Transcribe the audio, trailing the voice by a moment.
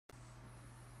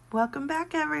Welcome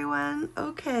back, everyone.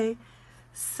 Okay,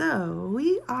 so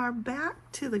we are back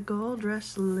to the Gold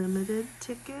Rush Limited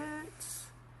tickets,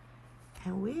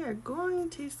 and we are going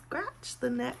to scratch the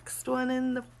next one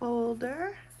in the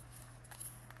folder.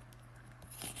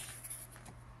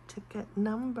 Ticket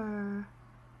number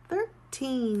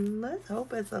 13. Let's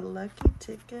hope it's a lucky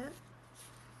ticket,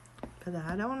 but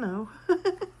I don't know.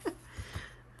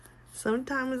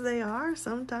 Sometimes they are,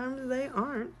 sometimes they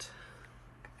aren't.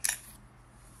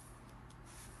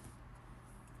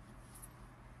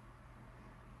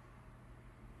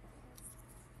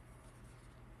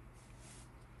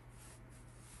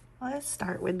 Let's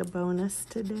start with the bonus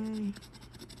today.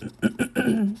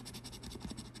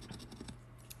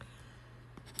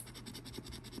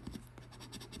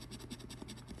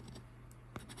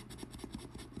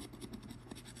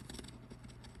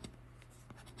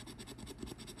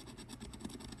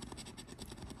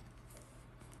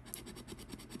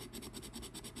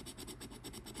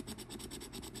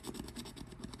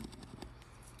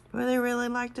 Well, they really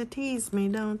like to tease me,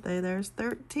 don't they? There's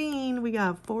 13. We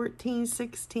got 14,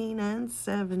 16, and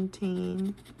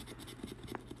 17.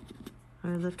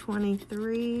 There's a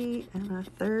 23 and a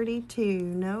 32.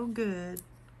 No good.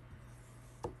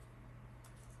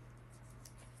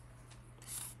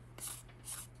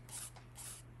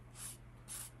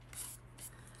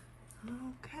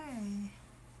 Okay.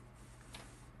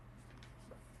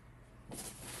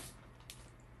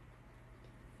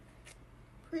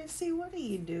 Prissy, what are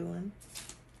you doing?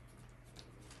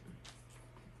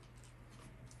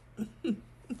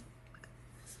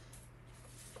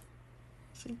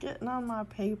 She's getting on my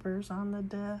papers on the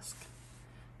desk.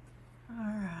 All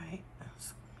right,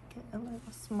 let's get a little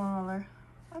smaller.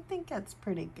 I think that's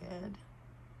pretty good.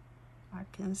 I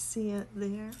can see it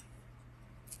there.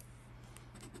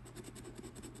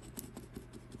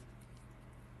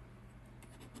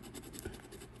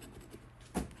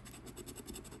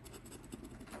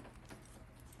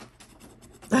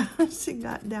 She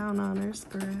got down on her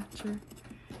scratcher.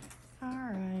 All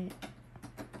right.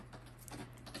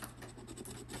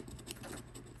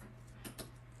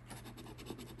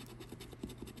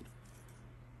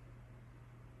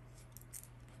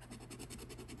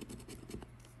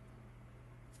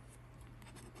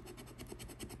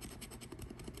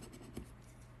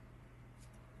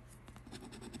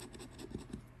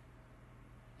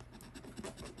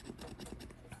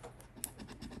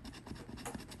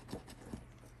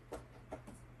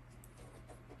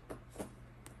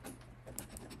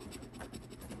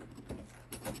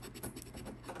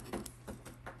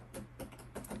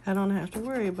 I don't have to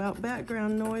worry about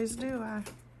background noise, do I?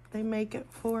 They make it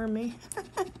for me.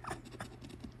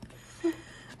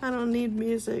 I don't need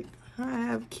music. I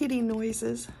have kitty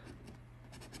noises.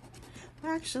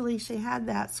 Actually, she had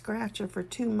that scratcher for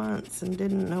 2 months and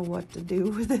didn't know what to do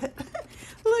with it.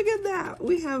 Look at that.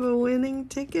 We have a winning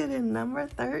ticket in number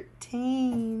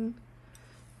 13.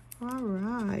 All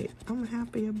right. I'm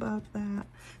happy about that.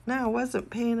 Now, I wasn't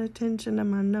paying attention to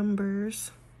my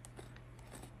numbers.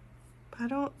 I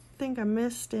don't think I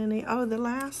missed any. Oh, the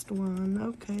last one.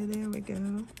 Okay, there we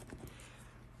go.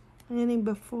 Any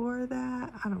before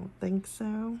that? I don't think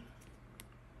so.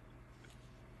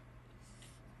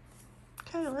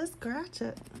 Okay, let's scratch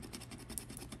it.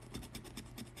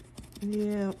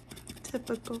 Yep,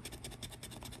 typical.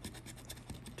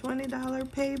 $20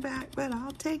 payback, but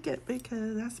I'll take it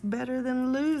because that's better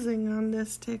than losing on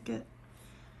this ticket.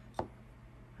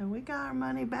 And we got our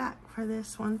money back for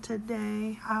this one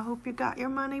today. I hope you got your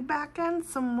money back and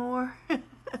some more.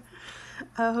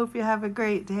 I hope you have a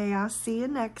great day. I'll see you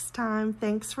next time.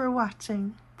 Thanks for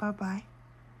watching. Bye-bye.